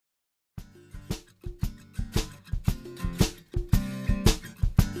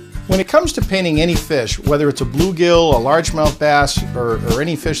When it comes to painting any fish, whether it's a bluegill, a largemouth bass, or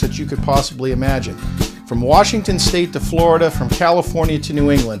any fish that you could possibly imagine, from Washington State to Florida, from California to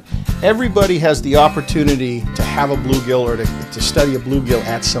New England, everybody has the opportunity to have a bluegill or to study a bluegill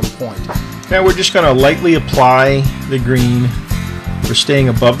at some point. Now we're just going to lightly apply the green. We're staying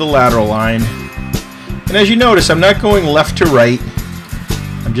above the lateral line. And as you notice, I'm not going left to right.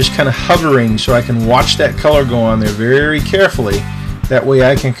 I'm just kind of hovering so I can watch that color go on there very carefully. That way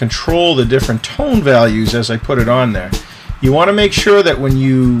I can control the different tone values as I put it on there. You want to make sure that when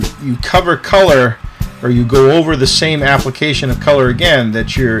you cover color or you go over the same application of color again,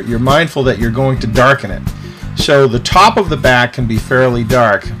 that you're mindful that you're going to darken it. So the top of the back can be fairly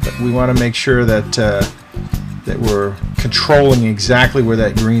dark, but we want to make sure that that we're controlling exactly where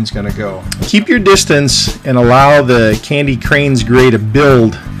that green's going to go. Keep your distance and allow the Candy Cranes Gray to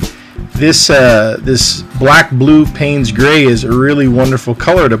build. This black-blue Payne's Gray is a really wonderful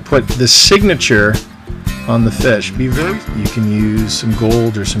color to put the signature on the fish. You can use some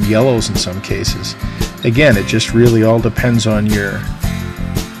gold or some yellows in some cases. Again, it just really all depends on your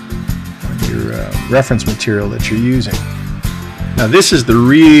reference material that you're using. Now this is the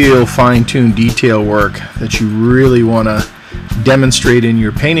real fine-tuned detail work that you really want to demonstrate in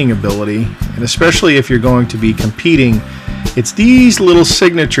your painting ability, and especially if you're going to be competing. It's these little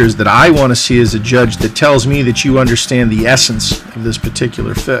signatures that I want to see as a judge that tells me that you understand the essence of this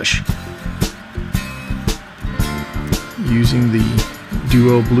particular fish. Using the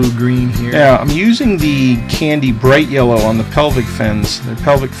Duo Blue-Green here. Now I'm using the Candy Bright Yellow on the pelvic fins. The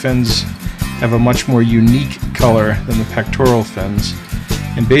pelvic fins have a much more unique color than the pectoral fins.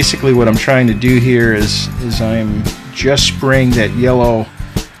 And basically what I'm trying to do here is I'm just spraying that yellow,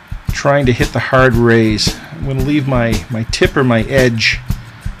 trying to hit the hard rays. I'm going to leave my tip or my edge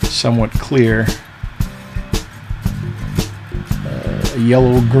somewhat clear. A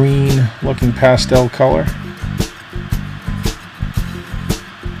yellow-green looking pastel color.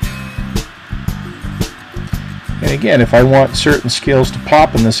 And again, if I want certain scales to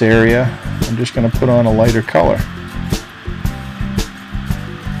pop in this area, I'm just going to put on a lighter color.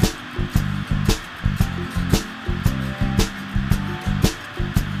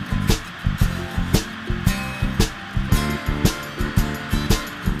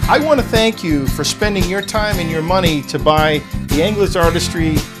 I want to thank you for spending your time and your money to buy the Angler's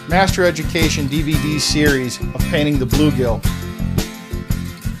Artistry Master Education DVD series of painting the bluegill.